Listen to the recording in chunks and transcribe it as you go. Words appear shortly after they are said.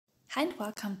Hi and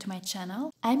welcome to my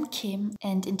channel. I'm Kim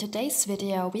and in today's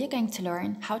video we are going to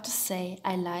learn how to say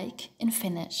I like in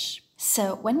Finnish.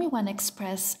 So when we want to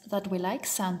express that we like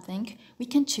something, we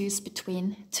can choose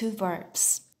between two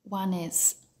verbs. One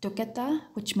is tykätä,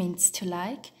 which means to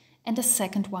like, and the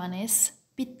second one is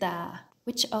pitää,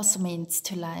 which also means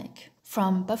to like.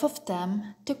 From both of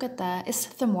them, tykätä is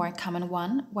the more common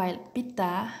one, while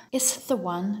pitää is the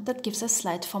one that gives a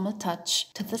slight formal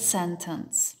touch to the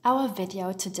sentence. Our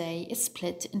video today is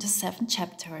split into 7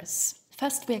 chapters.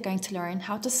 First, we are going to learn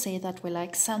how to say that we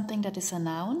like something that is a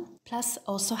noun, plus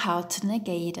also how to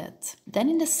negate it. Then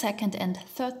in the second and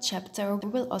third chapter, we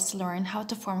will also learn how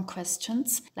to form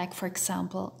questions, like for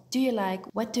example, do you like,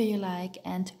 what do you like,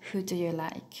 and who do you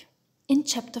like? In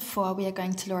chapter 4, we are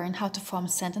going to learn how to form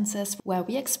sentences where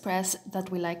we express that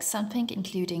we like something,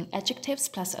 including adjectives,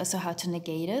 plus also how to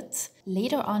negate it.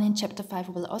 Later on in chapter 5,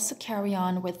 we will also carry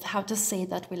on with how to say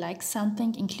that we like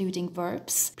something, including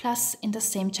verbs. Plus, in the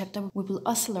same chapter, we will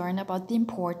also learn about the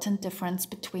important difference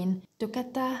between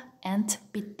tykätä and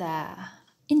pitää.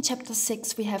 In chapter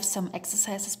 6, we have some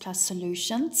exercises plus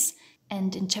solutions.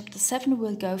 And in chapter 7,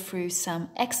 we'll go through some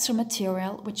extra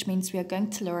material, which means we are going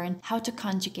to learn how to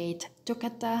conjugate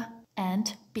tykätä and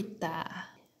pitää.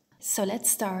 So let's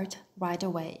start right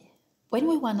away. When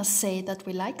we want to say that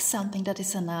we like something that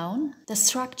is a noun, the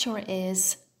structure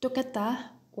is tykätä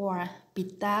or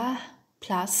pitää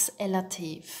plus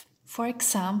elative. For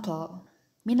example,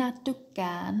 minä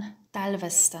tykkään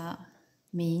talvesta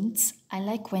means I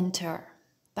like winter.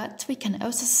 But we can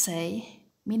also say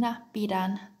minä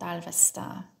pidän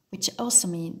talvesta, which also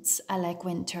means I like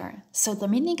winter. So the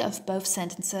meaning of both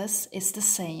sentences is the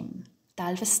same.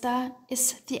 Talvesta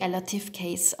is the elative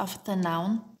case of the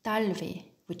noun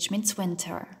talvi, which means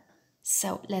winter.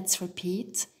 So let's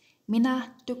repeat.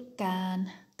 Minä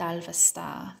tykkään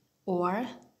talvesta or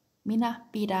minä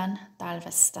pidän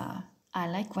talvesta.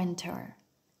 I like winter.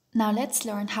 Now let's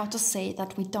learn how to say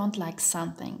that we don't like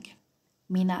something.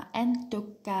 Minä en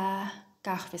tykkää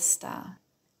kahvista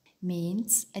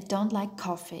means I don't like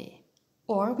coffee.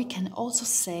 Or we can also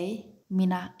say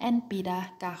minä en pidä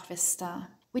kahvista,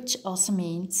 which also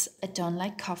means I don't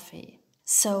like coffee.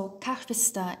 So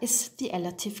kahvista is the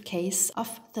elative case of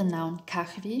the noun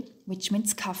kahvi, which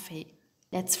means coffee.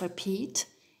 Let's repeat.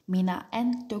 Minä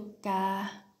en tykkää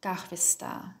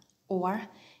kahvista or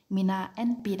minä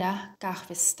en pidä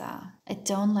kahvista. I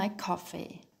don't like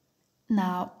coffee.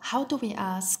 Now, how do we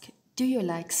ask, do you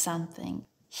like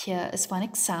something? Here is one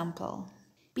example.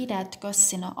 Pidätkö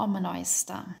sinä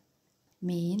omenoista?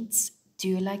 Means, do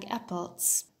you like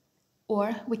apples?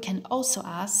 Or we can also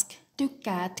ask,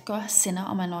 tykkäätkö sinä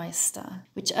omenoista?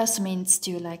 Which also means,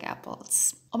 do you like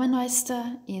apples? Omenoista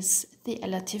is the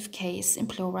elative case in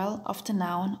plural of the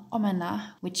noun omena,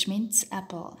 which means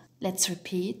apple. Let's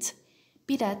repeat.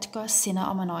 Pidätkö sinä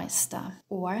omenoista?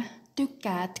 Or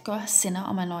tykkäätkö sinä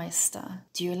omenoista?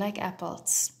 Do you like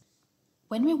apples?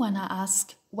 When we want to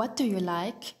ask, what do you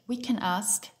like? We can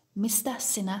ask, mistä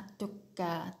sinä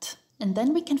tykkäät? And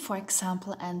then we can, for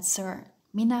example, answer,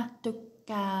 minä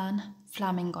tykkään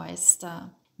flamingoista.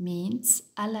 Means,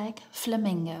 I like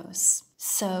flamingos.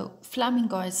 So,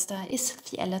 flamingoista is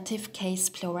the elative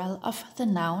case plural of the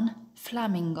noun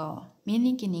flamingo,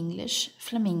 meaning in English,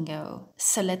 flamingo.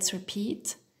 So let's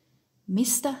repeat.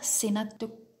 Mistä sinä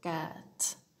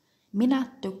tykkäät? Minä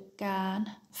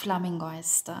tykkään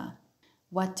flamingoista.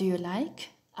 What do you like?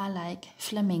 I like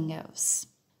flamingos.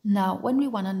 Now, when we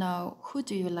want to know who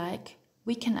do you like,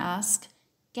 we can ask,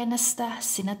 kenestä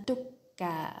sinä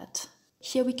tykkäät?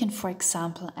 Here we can, for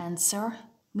example, answer,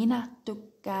 minä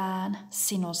tykkään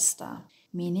sinusta,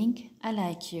 meaning I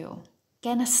like you.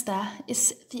 Kenestä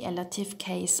is the elative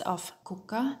case of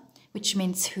kuka, which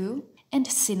means who, and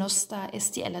sinusta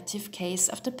is the elative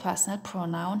case of the personal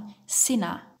pronoun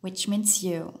sinä, which means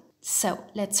you. So,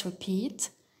 let's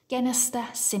repeat. Kenestä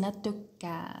sinä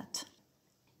tykkäät?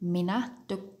 Minä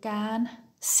tykkään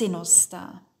sinusta.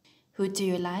 Who do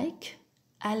you like?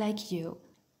 I like you.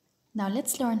 Now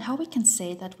let's learn how we can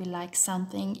say that we like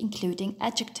something including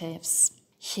adjectives.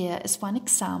 Here is one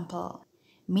example.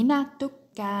 Minä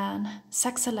tykkään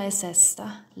saksalaisesta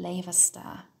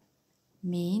leivästä.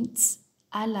 Means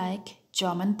I like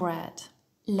German bread.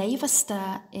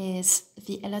 Leivästä is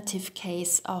the elative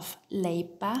case of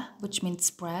leipä, which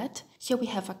means bread. Here we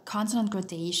have a consonant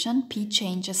gradation, P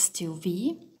changes to V.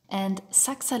 And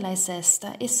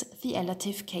saksalaisesta is the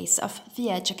elative case of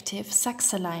the adjective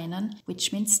saksalainen,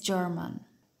 which means German.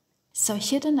 So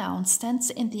here the noun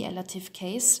stands in the elative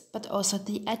case, but also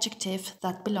the adjective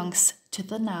that belongs to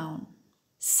the noun.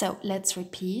 So let's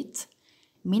repeat.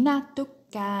 Minä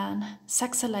tykkään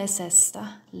saksalaisesta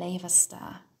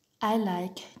leivästä. I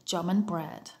like German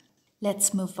bread.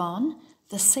 Let's move on.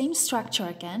 The same structure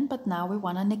again, but now we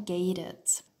want to negate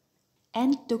it.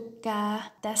 En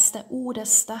tykkää tästä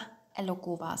uudesta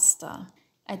elokuvasta.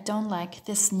 I don't like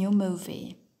this new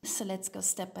movie. So let's go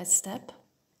step by step.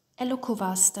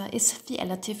 Elokuvasta is the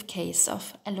elative case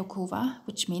of elokuva,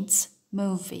 which means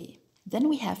movie. Then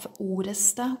we have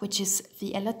uudesta, which is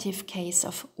the elative case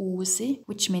of uusi,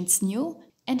 which means new,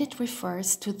 and it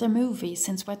refers to the movie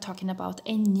since we're talking about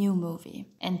a new movie.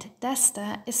 And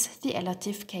tästä is the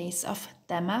elative case of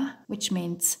tämä, which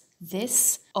means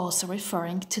this, also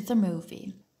referring to the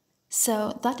movie.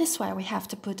 So that is why we have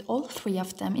to put all three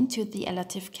of them into the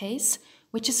elative case,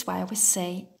 which is why we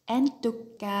say en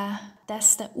tykkää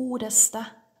tästä uudesta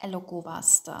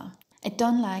elokuvasta. I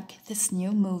don't like this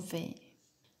new movie.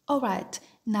 Alright,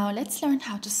 now let's learn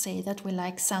how to say that we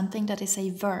like something that is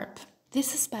a verb.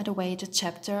 This is, by the way, the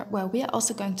chapter where we are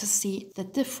also going to see the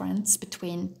difference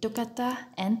between tykätä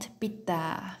and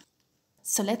pitää.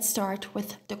 So let's start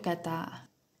with tykätä.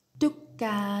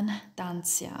 Tykkään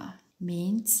tanssia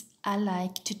means I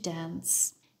like to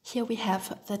dance. Here we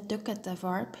have the tykätä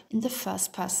verb in the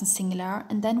first person singular,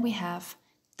 and then we have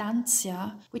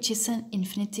tanssia, which is an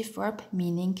infinitive verb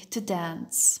meaning to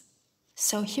dance.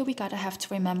 So here we gotta have to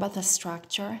remember the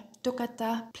structure,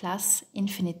 tykätä plus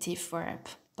infinitive verb.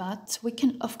 But we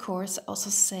can of course also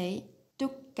say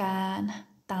tykkään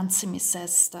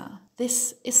tanssimisesta.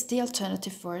 This is the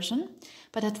alternative version,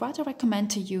 but I'd rather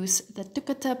recommend to use the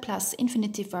tykätä plus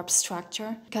infinitive verb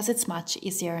structure because it's much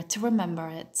easier to remember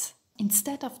it.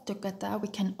 Instead of tykätä, we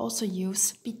can also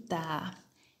use pitää.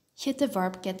 Here the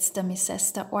verb gets the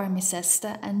misesta or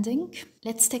misesta ending.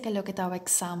 Let's take a look at our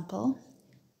example.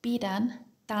 Pidän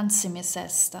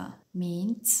tanssimisesta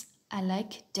means I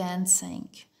like dancing.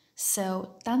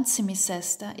 So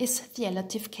tanssimisesta is the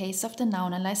elative case of the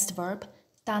nominalized verb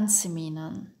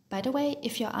tanssiminen. By the way,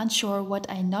 if you're unsure what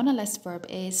a nominalized verb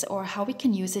is or how we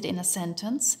can use it in a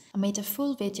sentence, I made a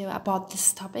full video about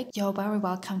this topic. You're very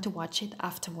welcome to watch it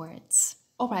afterwards.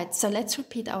 Alright, so let's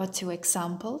repeat our two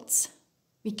examples.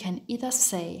 We can either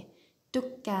say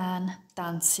tykkään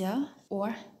tanssia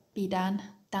or pidän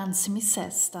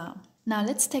tanssimisesta. Now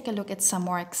let's take a look at some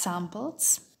more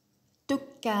examples.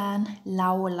 Tykkään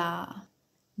laulaa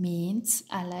means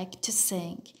I like to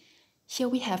sing. Here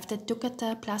we have the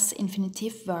tykätä plus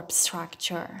infinitive verb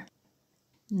structure.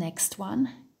 Next one,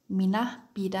 minä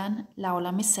pidän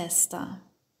laulamisesta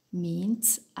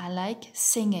means I like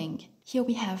singing. Here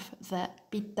we have the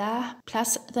pitää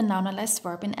plus the nominalized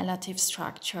verb in elative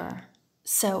structure.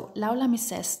 So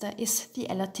laulamisesta is the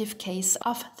elative case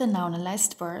of the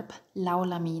nominalized verb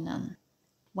laulaminen.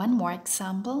 One more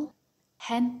example.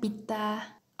 Hän pitää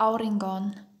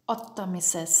auringon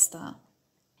ottamisesta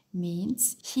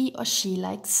means he or she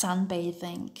likes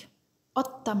sunbathing.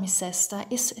 Ottamisesta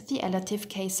is the elative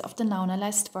case of the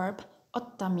nominalized verb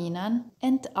ottaminen,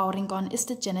 and auringon is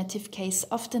the genitive case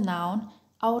of the noun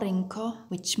aurinko,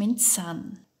 which means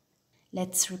sun.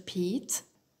 Let's repeat.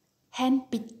 Hän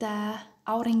pitää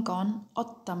auringon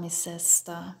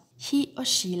ottamisesta. He or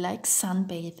she likes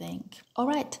sunbathing.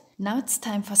 Alright, now it's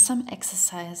time for some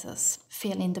exercises.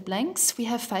 Fill in the blanks. We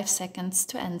have 5 seconds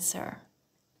to answer.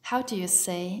 How do you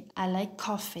say I like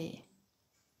coffee?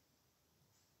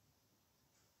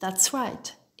 That's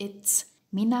right. It's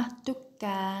minä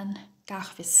tykkään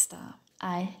kahvista.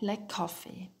 I like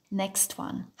coffee. Next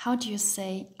one. How do you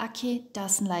say Aki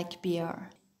doesn't like beer?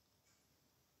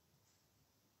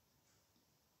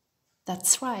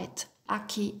 That's right.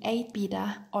 Aki ei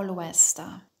pidä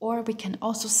oluesta. Or we can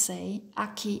also say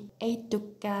Aki ei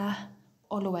tykkää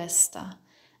oluesta.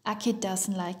 Aki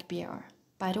doesn't like beer.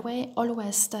 By the way,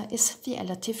 oluesta is the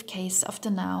elative case of the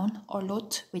noun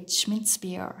olut, which means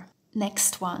beer.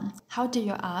 Next one. How do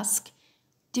you ask,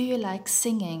 do you like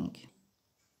singing?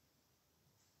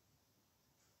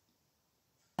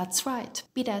 That's right.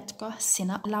 Pidätkö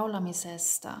sinä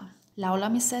laulamisesta?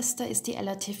 Laulamisesta is the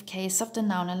elative case of the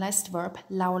nominalized verb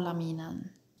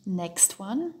laulaminen. Next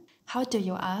one. How do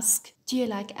you ask, do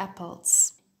you like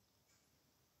apples?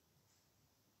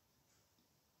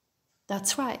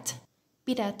 That's right.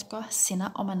 Pidätkö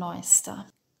sinä omenoista?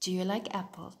 Do you like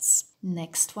apples?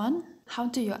 Next one. How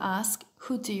do you ask,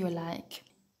 who do you like?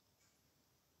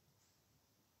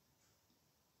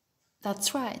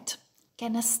 That's right.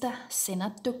 Kenestä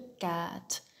sinä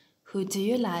tykkäät? Who do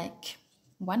you like?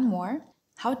 One more.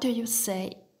 How do you say,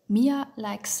 Mia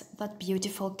likes that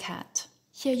beautiful cat?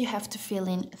 Here you have to fill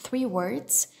in 3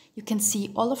 words. You can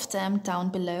see all of them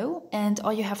down below, and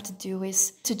all you have to do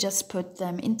is to just put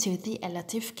them into the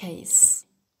elative case.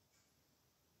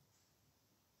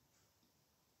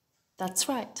 That's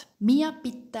right. Mia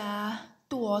pitää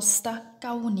tuosta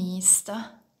kauniista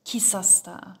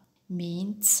kisasta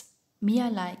means Mia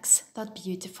likes that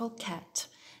beautiful cat.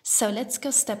 So let's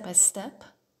go step by step.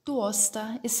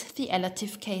 Tuosta is the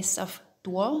elative case of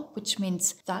tuo, which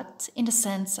means that in the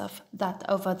sense of that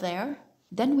over there.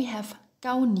 Then we have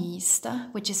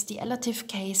kauniista, which is the elative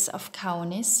case of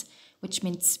kaunis, which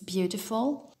means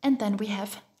beautiful. And then we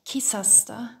have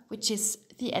kisasta, which is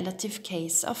the elative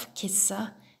case of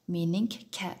kissa, meaning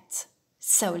cat.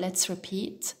 So let's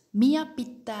repeat. Mia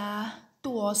pitää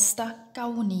tuosta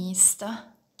kauniista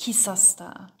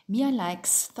kisasta. Mia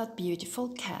likes that beautiful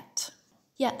cat.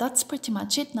 Yeah, that's pretty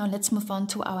much it. Now let's move on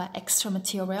to our extra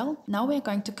material. Now we're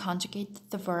going to conjugate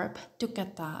the verb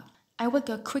tykätä. I will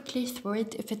go quickly through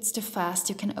it. If it's too fast,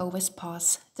 you can always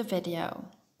pause the video.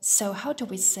 So how do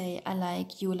we say I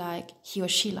like, you like, he or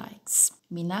she likes?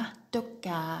 Minä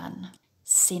tykkään.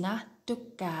 Sinä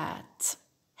tykkäät.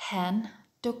 Hän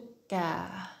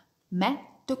tykkää. Me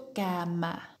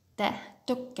tykkäämme. Te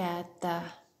tykkäätte.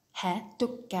 He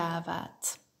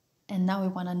tykkäävät. And now we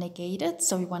want to negate it.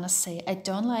 So we want to say I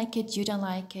don't like it, you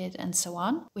don't like it, and so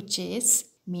on. Which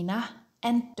is minä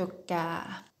en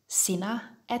tykkää.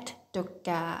 Sinä et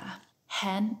tykkää.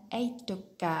 Hän ei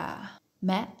tykkää.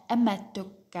 Me emme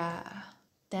tykkää.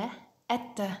 Te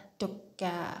ette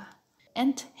tykkää.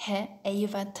 And he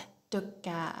eivät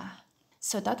tykkää.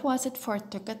 So that was it for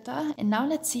tykätä. And now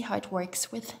let's see how it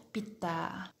works with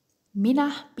pitää.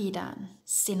 Minä pidän.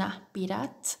 Sinä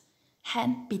pidät.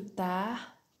 Hän pitää.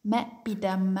 Me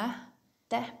pidämme.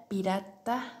 Te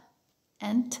pidätte.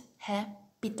 And he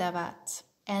pitävät.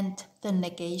 And the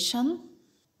negation.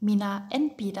 Minä en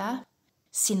pidä.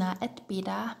 Sinä et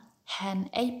pidä. Hän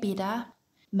ei pidä.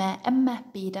 Me emme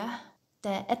pidä.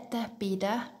 Te ette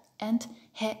pidä. And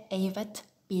he eivät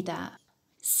pidä.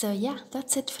 So yeah,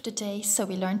 that's it for today. So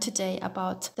we learned today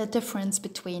about the difference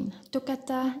between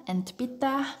tykätä and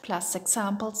pitää, plus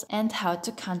examples and how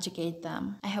to conjugate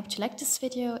them. I hope you liked this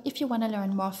video. If you want to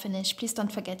learn more Finnish, please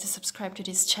don't forget to subscribe to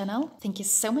this channel. Thank you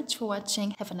so much for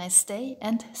watching. Have a nice day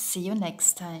and see you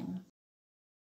next time.